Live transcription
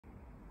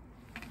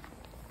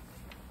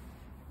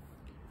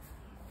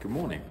Good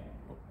morning.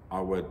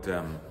 I would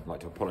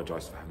like to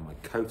apologise for having my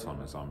coat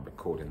on as I'm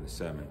recording the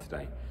sermon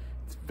today.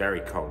 It's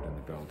very cold in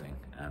the building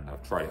and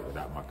I've tried it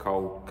without my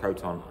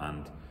coat on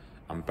and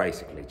I'm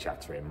basically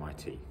chattering my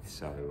teeth,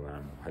 so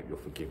I hope you'll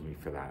forgive me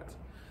for that.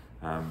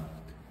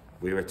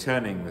 We're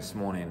returning this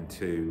morning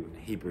to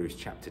Hebrews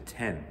chapter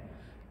 10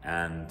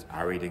 and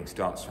our reading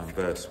starts from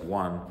verse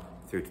 1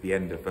 through to the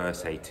end of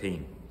verse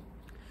 18.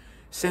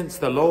 Since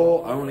the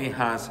law only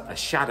has a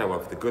shadow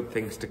of the good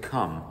things to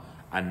come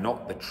and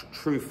not the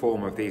true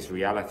form of these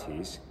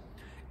realities,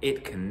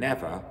 it can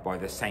never, by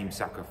the same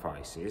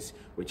sacrifices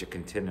which are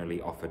continually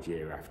offered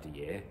year after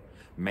year,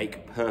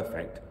 make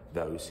perfect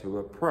those who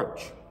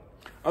approach.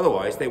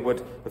 Otherwise they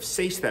would have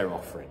ceased their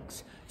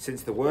offerings,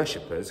 since the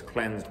worshippers,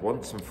 cleansed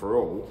once and for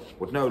all,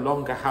 would no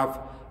longer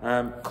have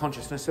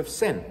consciousness of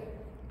sin.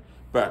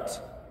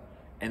 But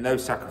in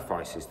those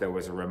sacrifices there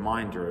was a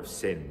reminder of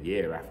sin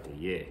year after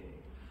year.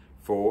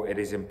 For it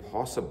is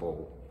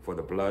impossible for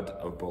the blood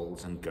of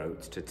bulls and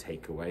goats to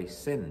take away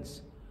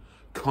sins.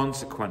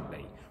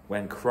 Consequently,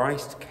 when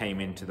Christ came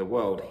into the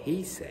world,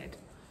 he said,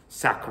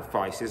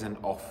 "Sacrifices and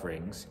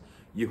offerings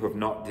you have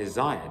not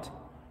desired,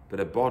 but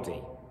a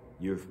body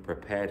you have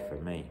prepared for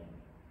me.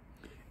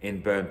 In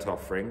burnt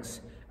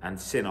offerings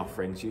and sin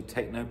offerings you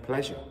take no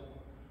pleasure."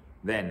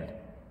 Then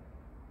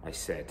I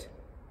said,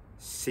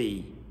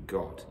 "See,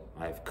 God,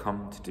 I have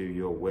come to do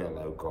your will,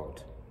 O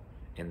God.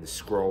 In the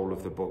scroll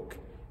of the book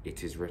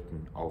it is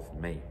written of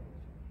me."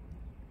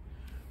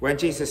 When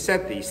Jesus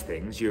said these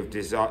things, "You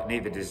have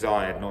neither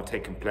desired nor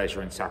taken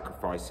pleasure in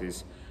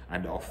sacrifices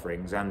and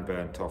offerings and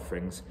burnt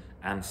offerings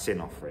and sin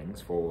offerings,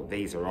 for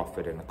these are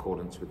offered in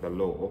accordance with the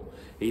law,"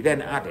 he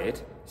then added,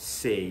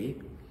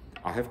 "See,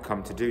 I have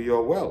come to do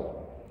your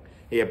will."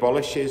 He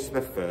abolishes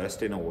the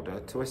first in order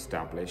to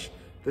establish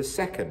the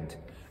second.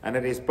 And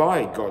it is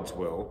by God's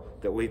will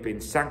that we've been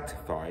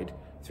sanctified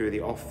through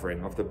the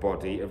offering of the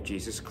body of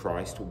Jesus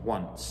Christ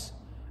once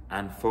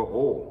and for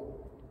all.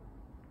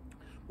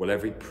 Well,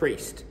 every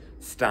priest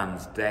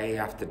stands day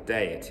after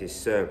day at his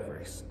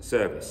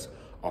service,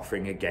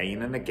 offering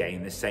again and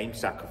again the same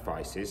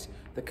sacrifices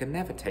that can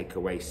never take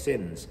away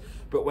sins.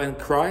 But when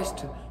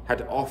Christ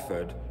had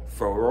offered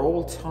for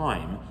all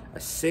time a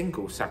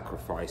single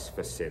sacrifice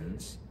for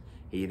sins,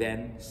 he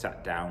then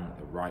sat down at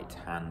the right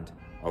hand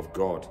of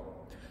God.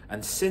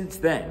 And since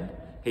then,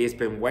 he has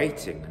been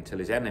waiting until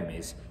his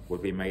enemies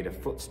would be made a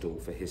footstool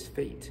for his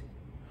feet.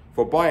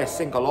 For by a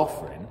single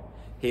offering,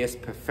 he has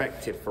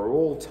perfected for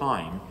all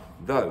time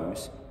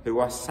those who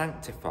are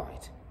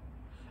sanctified.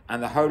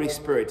 And the Holy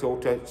Spirit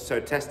also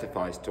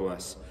testifies to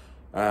us,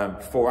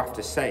 for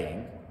after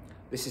saying,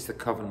 "This is the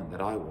covenant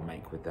that I will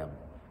make with them.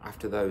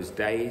 After those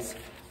days,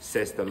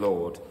 says the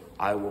Lord,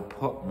 I will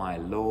put my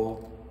law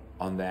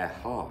on their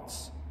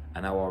hearts,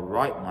 and I will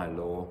write my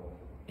law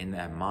in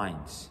their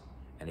minds."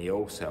 And he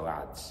also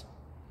adds,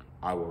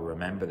 "I will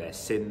remember their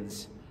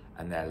sins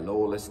and their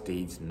lawless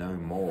deeds no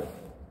more.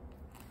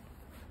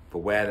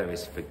 For where there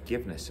is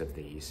forgiveness of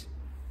these,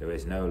 there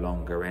is no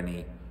longer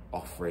any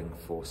offering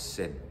for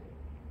sin."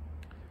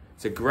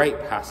 It's a great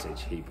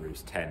passage,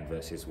 Hebrews 10,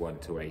 verses 1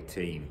 to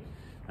 18.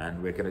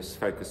 And we're going to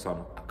focus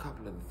on a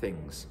couple of the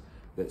things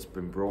that's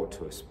been brought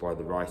to us by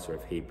the writer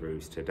of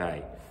Hebrews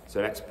today.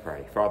 So let's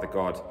pray. Father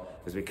God,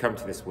 as we come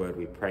to this word,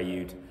 we pray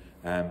you'd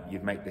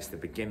make this the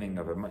beginning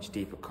of a much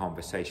deeper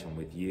conversation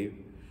with you,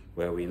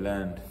 where we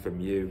learn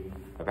from you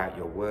about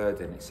your word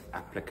and its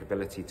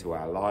applicability to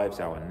our lives,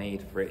 our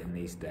need for it in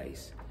these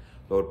days.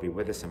 Lord, be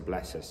with us and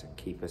bless us and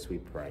keep us, we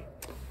pray.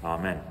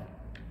 Amen.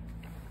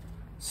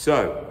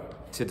 So,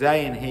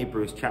 today in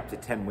Hebrews chapter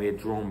 10, we're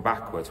drawn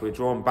backwards. We're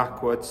drawn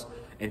backwards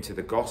into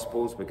the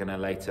Gospels. We're going to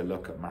later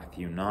look at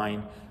Matthew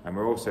 9, and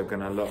we're also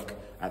going to look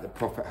at the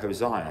prophet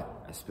Hosea,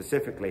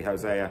 specifically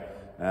Hosea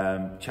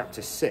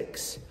chapter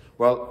 6.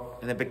 Well,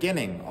 in the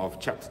beginning of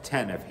chapter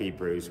 10 of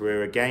Hebrews,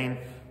 we're again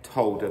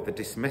told of the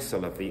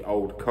dismissal of the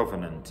old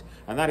covenant.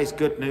 And that is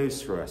good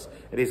news for us.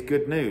 It is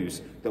good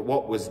news that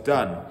what was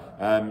done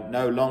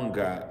no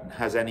longer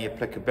has any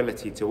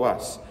applicability to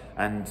us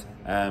and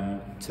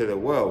to the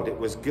world. It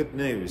was good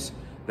news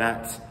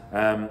that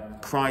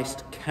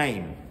Christ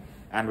came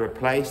and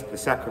replaced the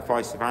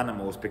sacrifice of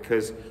animals,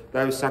 because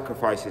those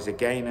sacrifices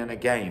again and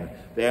again,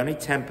 they only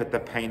tempered the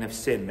pain of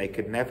sin. They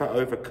could never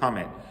overcome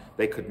it.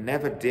 They could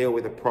never deal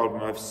with the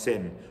problem of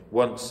sin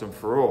once and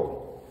for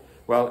all.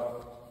 Well,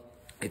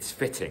 it's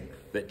fitting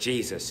that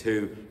Jesus,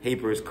 who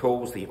Hebrews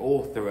calls the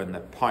author and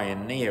the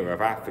pioneer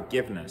of our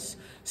forgiveness,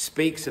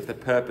 speaks of the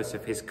purpose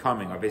of his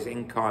coming, of his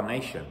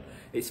incarnation.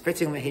 It's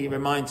fitting that he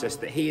reminds us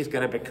that he is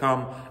going to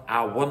become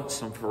our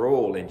once and for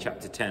all in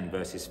chapter 10,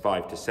 verses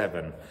 5 to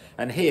 7.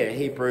 And here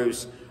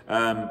Hebrews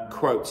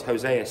quotes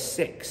Hosea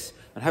 6.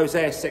 And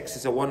Hosea 6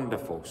 is a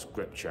wonderful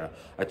scripture,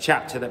 a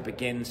chapter that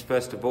begins,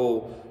 first of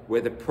all,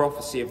 with a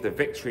prophecy of the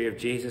victory of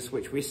Jesus,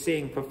 which we're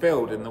seeing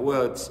fulfilled in the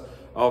words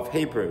of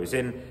Hebrews.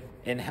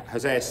 In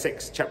Hosea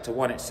 6, chapter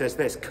 1, it says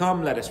this,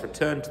 "Come, let us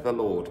return to the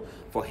Lord,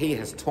 for he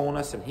has torn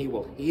us and he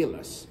will heal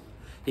us.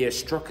 He has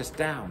struck us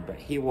down, but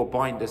he will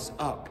bind us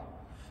up.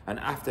 And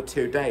after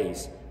 2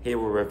 days, he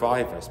will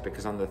revive us,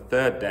 because on the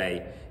third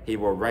day, he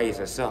will raise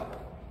us up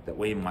that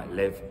we might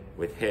live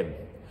with him.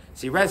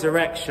 See,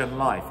 resurrection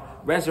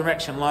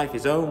life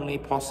is only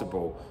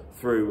possible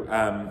through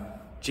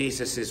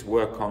Jesus'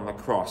 work on the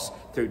cross,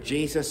 through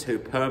Jesus who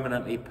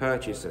permanently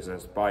purchases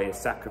us by his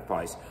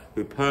sacrifice,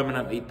 who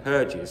permanently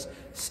purges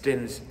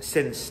sin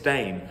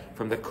stain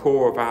from the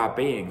core of our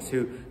beings,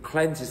 who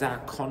cleanses our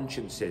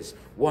consciences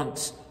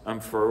once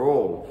and for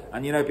all.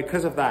 And you know,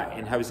 because of that,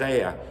 in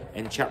Hosea,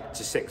 in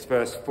chapter 6,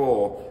 verse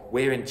 4,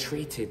 we're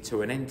entreated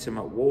to an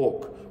intimate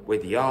walk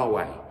with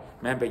Yahweh.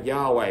 Remember,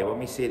 Yahweh, when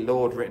we see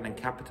Lord written in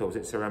capitals,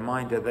 it's a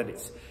reminder that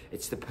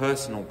it's the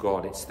personal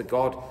God. It's the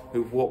God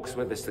who walks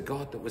with us, the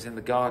God that was in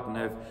the Garden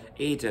of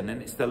Eden.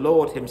 And it's the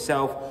Lord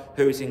himself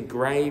who's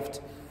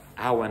engraved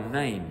our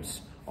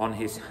names on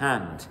his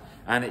hand.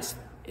 And it's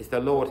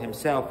the Lord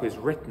himself who's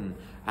written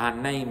our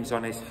names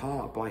on his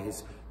heart by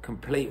his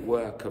complete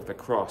work of the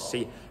cross.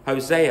 See,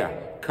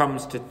 Hosea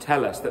comes to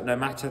tell us that no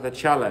matter the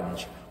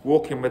challenge,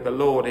 walking with the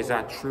Lord is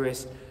our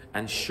truest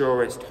and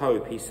surest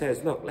hope. He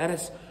says, look, let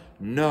us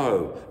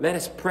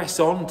press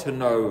on to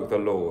know the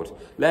Lord.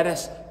 Let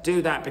us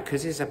do that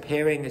because his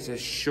appearing is as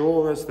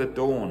sure as the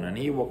dawn, and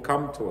he will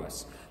come to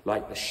us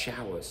like the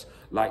showers,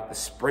 like the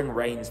spring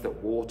rains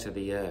that water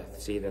the earth.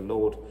 See, the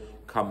Lord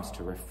comes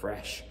to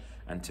refresh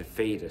and to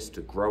feed us,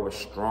 to grow us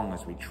strong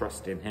as we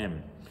trust in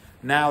him.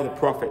 Now the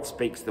prophet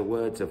speaks the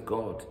words of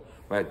God,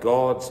 where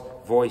God's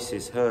voice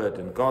is heard,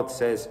 and God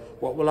says,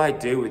 what will I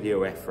do with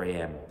you,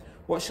 Ephraim?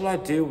 What shall I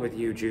do with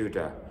you,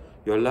 Judah?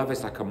 Your love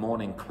is like a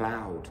morning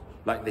cloud,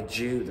 like the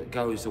dew that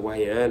goes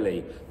away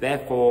early.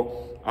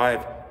 Therefore,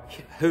 I've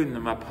hewn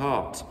them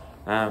apart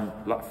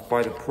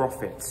by the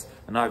prophets,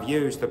 and I've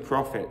used the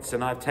prophets,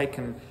 and I've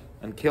taken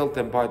and killed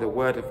them by the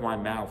word of my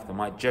mouth, and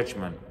my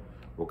judgment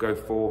will go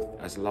forth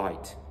as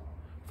light.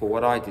 For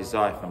what I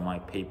desire for my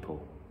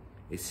people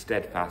is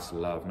steadfast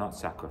love, not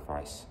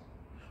sacrifice.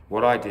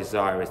 What I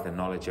desire is the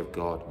knowledge of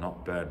God,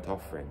 not burnt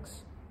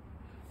offerings.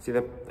 See,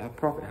 the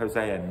prophet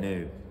Hosea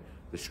knew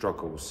the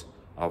struggles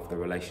of the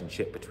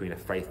relationship between a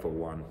faithful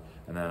one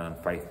and an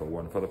unfaithful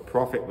one. For the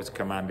prophet was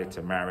commanded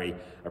to marry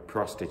a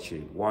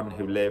prostitute, one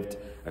who lived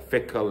a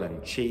fickle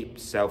and cheap,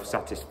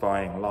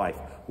 self-satisfying life,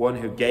 one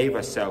who gave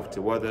herself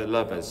to other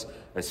lovers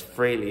as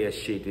freely as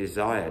she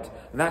desired.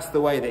 And that's the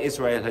way that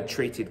Israel had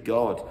treated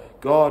God.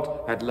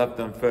 God had loved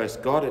them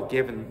first. God had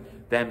given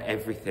them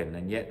everything,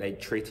 and yet they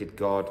treated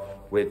God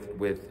with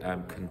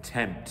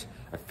contempt,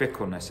 a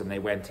fickleness, and they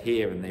went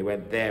here and they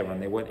went there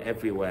and they went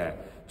everywhere,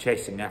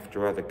 chasing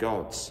after other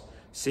gods.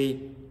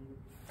 See,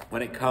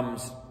 when it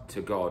comes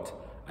to God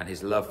and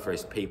his love for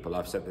his people,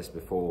 I've said this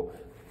before,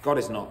 God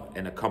is not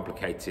in a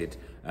complicated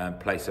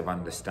place of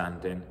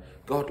understanding.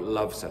 God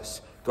loves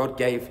us. God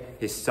gave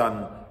his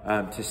son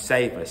to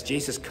save us.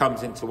 Jesus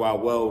comes into our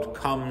world,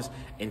 comes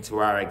into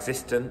our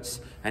existence,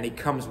 and he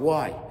comes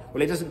why?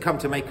 Well, he doesn't come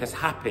to make us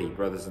happy,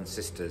 brothers and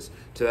sisters,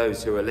 to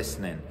those who are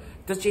listening.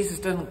 Jesus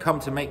doesn't come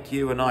to make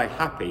you and I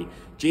happy.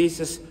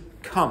 Jesus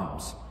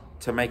comes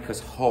to make us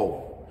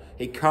whole.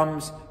 He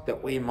comes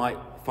that we might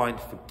find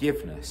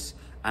forgiveness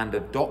and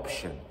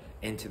adoption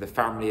into the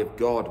family of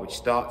God, which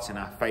starts in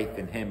our faith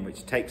in him,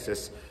 which takes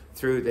us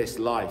through this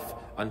life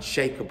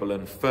unshakable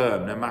and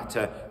firm, no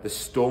matter the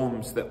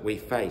storms that we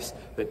face,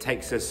 that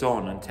takes us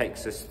on and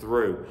takes us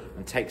through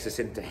and takes us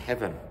into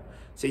heaven.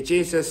 See,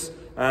 Jesus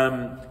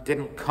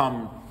didn't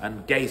come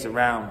and gaze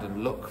around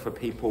and look for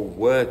people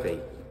worthy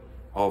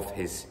of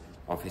his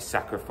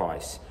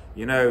sacrifice.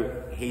 You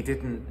know, he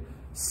didn't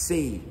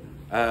see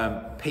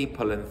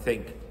people and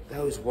think,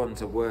 those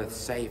ones are worth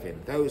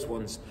saving. Those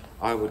ones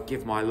I would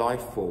give my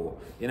life for.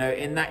 You know,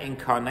 in that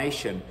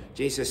incarnation,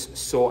 Jesus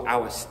saw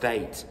our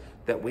state,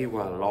 that we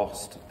were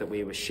lost, that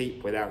we were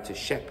sheep without a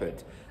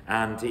shepherd,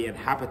 and he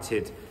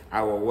inhabited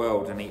our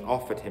world and he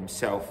offered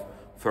himself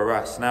for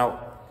us.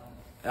 Now,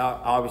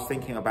 I was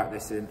thinking about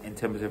this in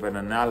terms of an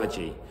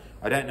analogy.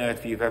 I don't know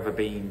if you've ever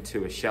been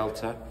to a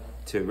shelter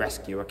to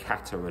rescue a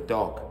cat or a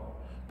dog,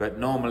 but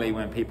normally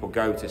when people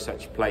go to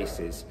such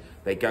places,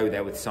 they go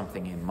there with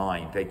something in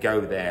mind. They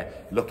go there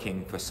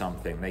looking for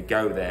something. They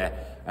go there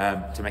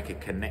to make a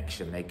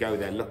connection. They go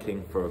there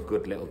looking for a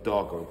good little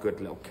dog or a good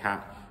little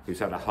cat who's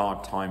had a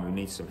hard time, who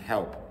needs some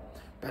help.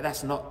 But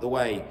that's not the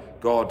way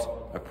God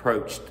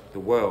approached the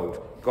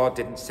world. God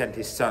didn't send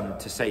his son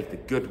to save the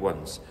good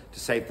ones, to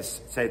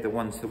save the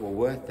ones that were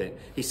worth it.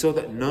 He saw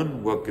that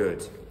none were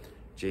good.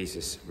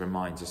 Jesus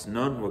reminds us,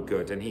 none were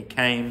good. And he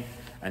came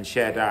and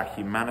shared our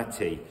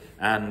humanity.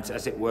 And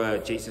as it were,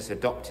 Jesus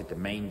adopted the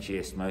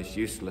mangiest, most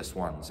useless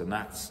ones. And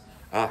that's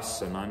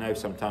us. And I know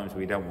sometimes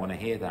we don't want to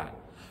hear that.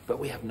 But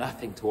we have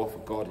nothing to offer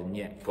God, and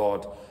yet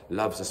God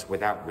loves us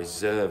without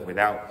reserve,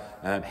 without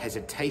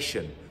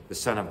hesitation. The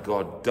Son of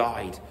God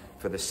died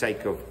for the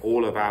sake of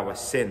all of our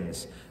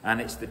sins. And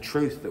it's the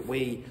truth that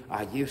we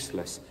are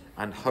useless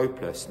and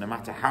hopeless, no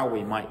matter how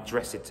we might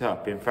dress it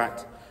up. In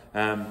fact,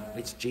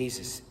 it's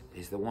Jesus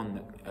is the one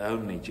that,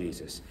 only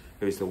Jesus,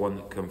 who is the one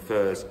that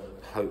confers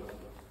hope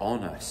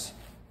on us.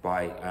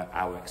 by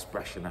our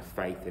expression of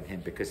faith in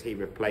him, because he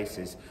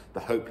replaces the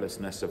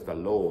hopelessness of the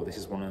law. This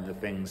is one of the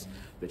things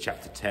that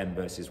chapter 10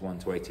 verses 1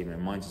 to 18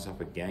 reminds us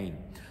of again,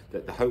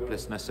 that the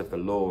hopelessness of the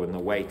law and the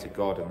way to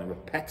God and the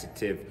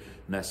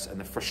repetitiveness and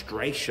the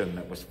frustration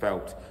that was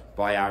felt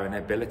by our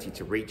inability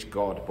to reach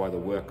God by the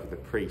work of the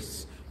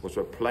priests was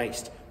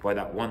replaced by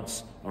that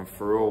once and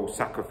for all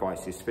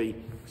sacrifices.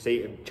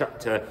 See, in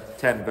chapter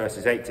 10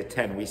 verses 8 to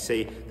 10 we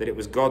see that it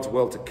was God's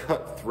will to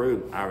cut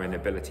through our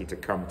inability to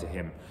come to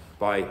him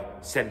by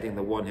sending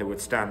the one who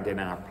would stand in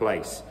our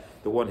place,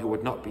 the one who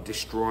would not be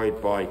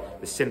destroyed by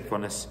the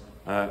sinfulness,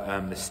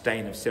 the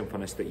stain of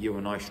sinfulness that you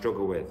and I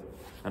struggle with.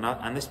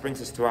 And this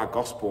brings us to our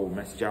gospel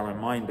message, our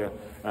reminder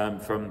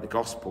from the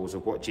Gospels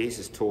of what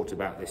Jesus taught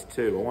about this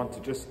too. I want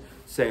to just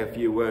say a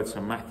few words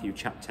from Matthew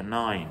chapter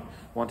 9.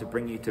 I want to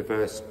bring you to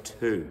verse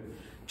 2.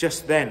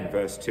 Just then,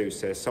 verse 2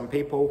 says, some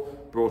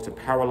people brought a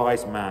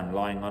paralyzed man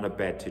lying on a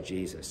bed to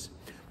Jesus.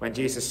 When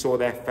Jesus saw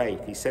their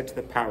faith, he said to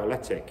the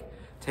paralytic,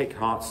 "Take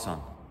heart, son,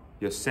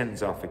 your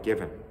sins are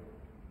forgiven."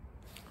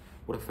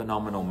 What a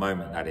phenomenal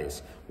moment that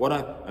is. What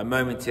a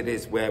moment it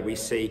is where we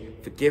see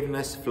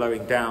forgiveness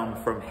flowing down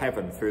from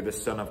heaven through the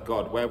Son of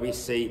God, where we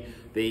see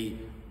the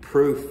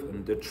proof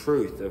and the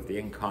truth of the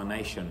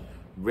incarnation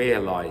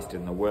realized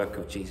in the work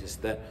of Jesus,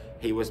 that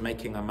he was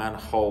making a man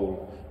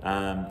whole,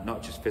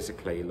 not just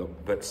physically,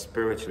 but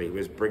spiritually. He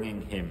was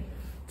bringing him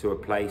to a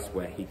place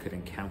where he could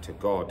encounter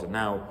God. And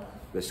now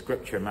the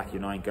scripture in Matthew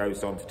 9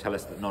 goes on to tell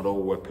us that not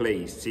all were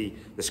pleased. See,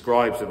 the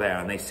scribes are there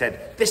and they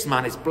said, "This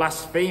man is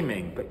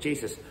blaspheming." But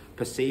Jesus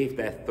perceived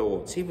their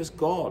thoughts. He was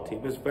God. He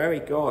was very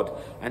God.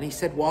 And he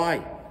said,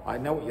 "Why? I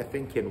know what you're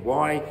thinking.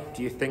 Why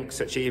do you think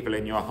such evil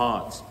in your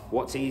hearts?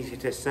 What's easy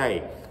to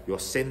say? Your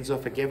sins are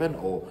forgiven,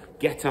 or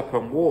get up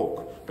and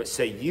walk? But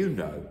say you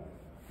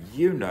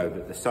know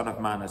that the Son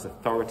of Man has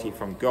authority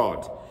from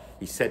God."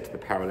 He said to the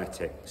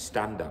paralytic,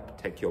 "Stand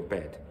up, take your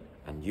bed,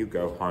 and you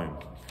go home."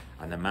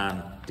 And the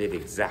man did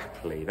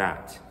exactly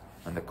that.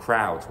 And the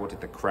crowds, what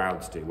did the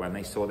crowds do? When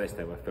they saw this,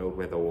 they were filled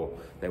with awe.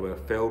 They were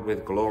filled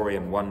with glory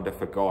and wonder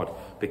for God,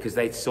 because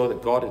they saw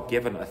that God had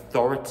given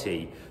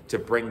authority to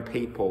bring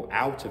people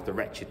out of the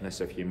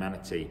wretchedness of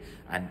humanity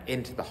and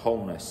into the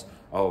wholeness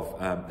of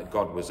that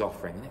God was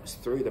offering. And it was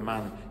through the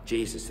man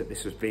Jesus that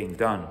this was being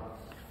done.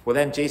 Well,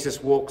 then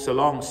Jesus walks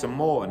along some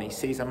more and he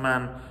sees a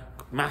man,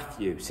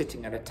 Matthew,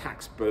 sitting at a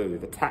tax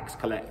booth, the tax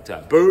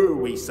collector. Boo,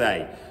 we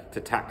say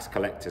to tax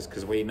collectors,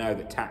 because we know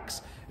that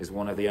tax is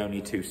one of the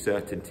only two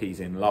certainties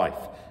in life,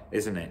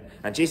 isn't it?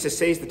 And Jesus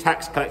sees the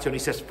tax collector and he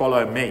says,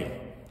 "Follow me."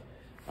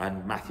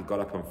 And Matthew got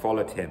up and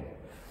followed him.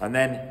 And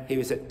then he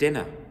was at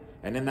dinner.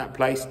 And in that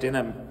place,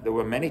 dinner, there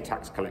were many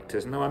tax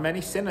collectors and there were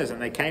many sinners.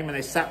 And they came and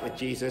they sat with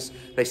Jesus.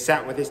 They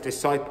sat with his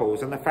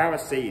disciples, and the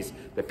Pharisees,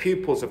 the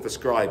pupils of the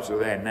scribes, were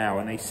there now.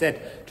 And they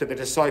said to the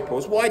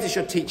disciples, "Why does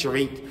your teacher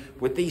eat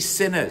with these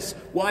sinners?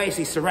 Why is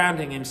he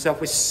surrounding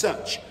himself with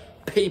such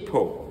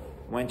people?"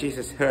 When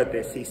Jesus heard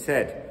this, he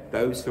said,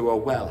 "Those who are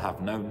well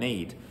have no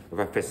need of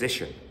a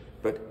physician,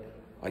 but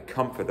I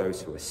come for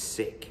those who are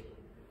sick.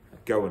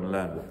 Go and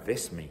learn what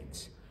this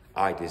means.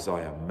 I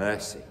desire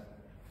mercy,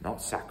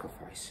 not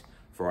sacrifice.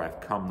 For I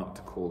have come not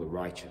to call the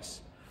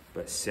righteous,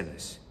 but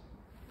sinners."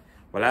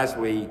 Well, as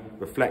we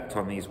reflect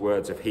on these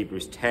words of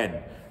Hebrews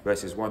 10,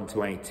 verses 1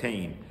 to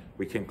 18,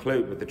 we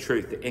conclude with the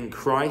truth that in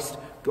Christ,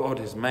 God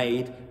has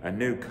made a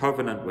new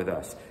covenant with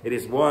us. It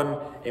is one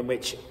in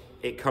which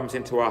it comes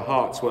into our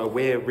hearts where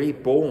we're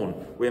reborn,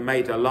 we're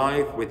made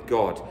alive with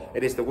God.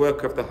 It is the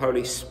work of the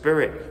Holy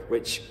Spirit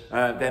which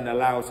then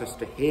allows us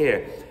to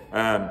hear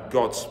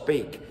God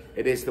speak.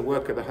 It is the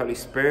work of the Holy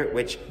Spirit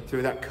which,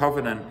 through that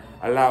covenant,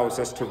 allows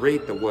us to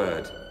read the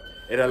Word.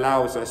 It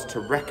allows us to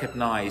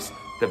recognize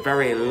the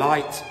very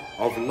light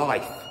of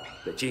life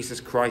that Jesus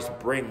Christ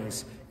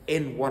brings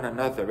in one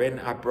another, in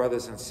our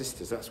brothers and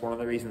sisters. That's one of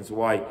the reasons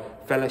why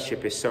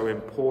fellowship is so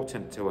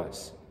important to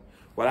us.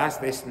 Well, as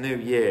this new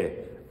year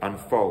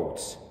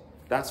unfolds,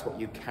 that's what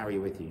you carry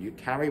with you. You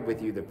carry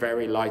with you the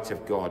very light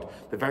of God,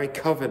 the very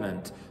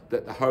covenant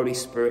that the Holy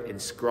Spirit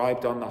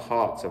inscribed on the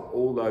hearts of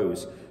all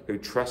those who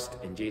trust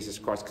in Jesus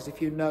Christ. Because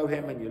if you know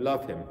him and you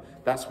love him,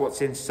 that's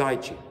what's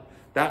inside you.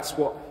 That's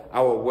what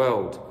our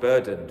world,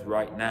 burdened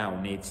right now,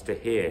 needs to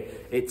hear.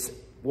 It's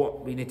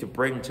what we need to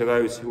bring to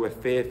those who are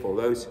fearful,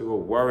 those who are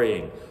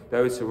worrying,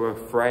 those who are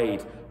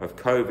afraid of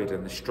COVID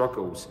and the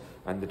struggles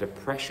and the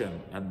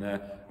depression and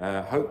the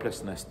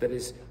hopelessness that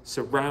is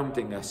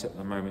surrounding us at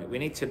the moment. We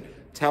need to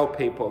tell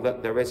people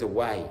that there is a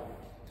way,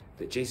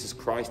 that Jesus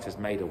Christ has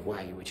made a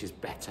way which is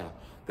better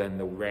than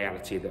the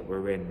reality that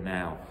we're in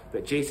now.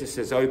 That Jesus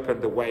has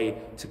opened the way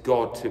to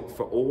God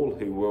for all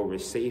who will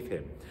receive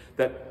him.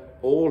 That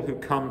all who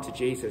come to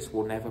Jesus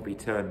will never be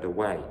turned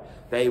away.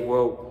 They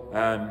will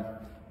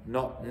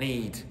not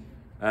need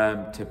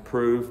to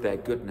prove their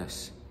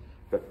goodness,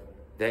 but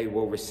they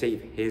will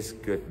receive his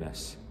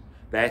goodness.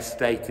 Their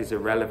state is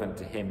irrelevant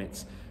to him.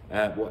 It's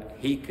what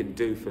he can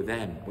do for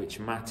them which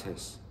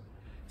matters.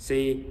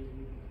 See,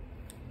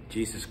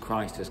 Jesus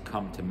Christ has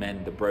come to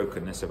mend the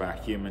brokenness of our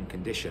human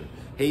condition.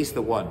 He's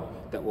the one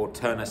that will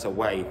turn us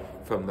away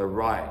from the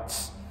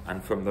riots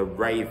and from the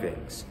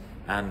ravings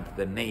and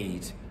the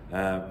need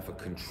for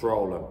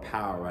control and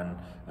power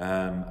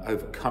and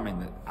overcoming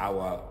that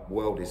our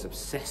world is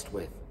obsessed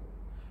with.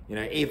 You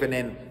know, even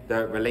in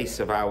the release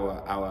of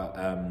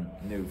our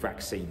new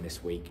vaccine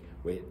this week,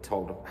 we're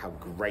told how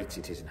great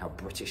it is and how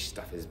British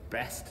stuff is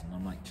best. And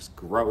I'm like, just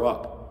grow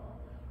up.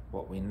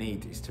 What we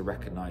need is to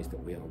recognise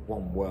that we are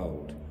one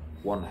world,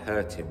 one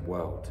hurting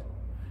world.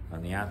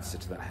 And the answer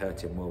to that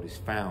hurting world is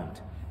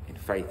found in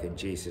faith in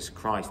Jesus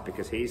Christ,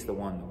 because he's the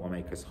one that will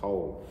make us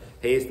whole.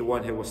 He is the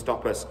one who will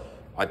stop us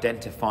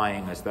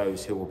identifying as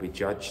those who will be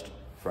judged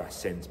for our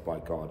sins by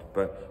God,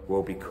 but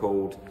will be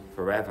called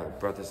forever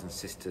brothers and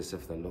sisters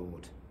of the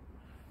Lord.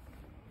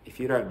 If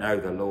you don't know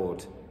the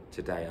Lord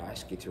today, I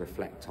ask you to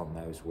reflect on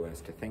those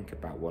words, to think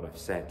about what I've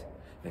said.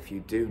 And if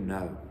you do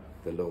know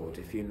the Lord,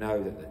 if you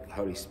know that the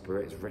Holy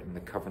Spirit has written the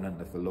covenant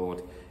of the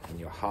Lord in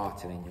your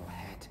heart and in your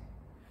head,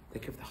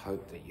 think of the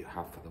hope that you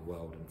have for the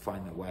world and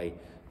find the way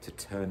to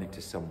turn it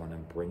to someone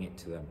and bring it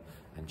to them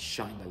and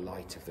shine the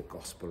light of the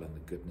gospel and the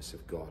goodness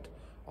of God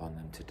on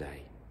them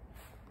today.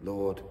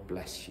 Lord,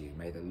 bless you.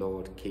 May the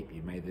Lord keep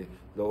you. May the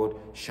Lord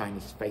shine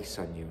his face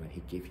on you and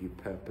he give you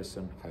purpose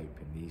and hope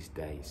in these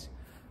days.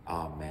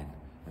 Amen.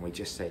 And we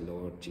just say,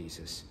 Lord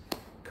Jesus,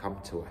 come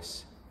to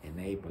us,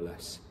 enable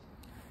us,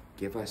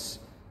 give us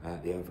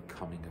the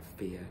overcoming of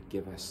fear,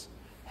 give us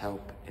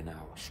help in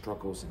our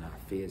struggles and our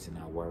fears and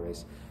our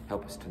worries.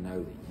 Help us to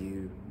know that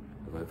you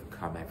have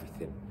overcome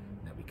everything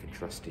and that we can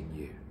trust in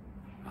you.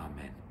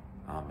 Amen.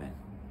 Amen.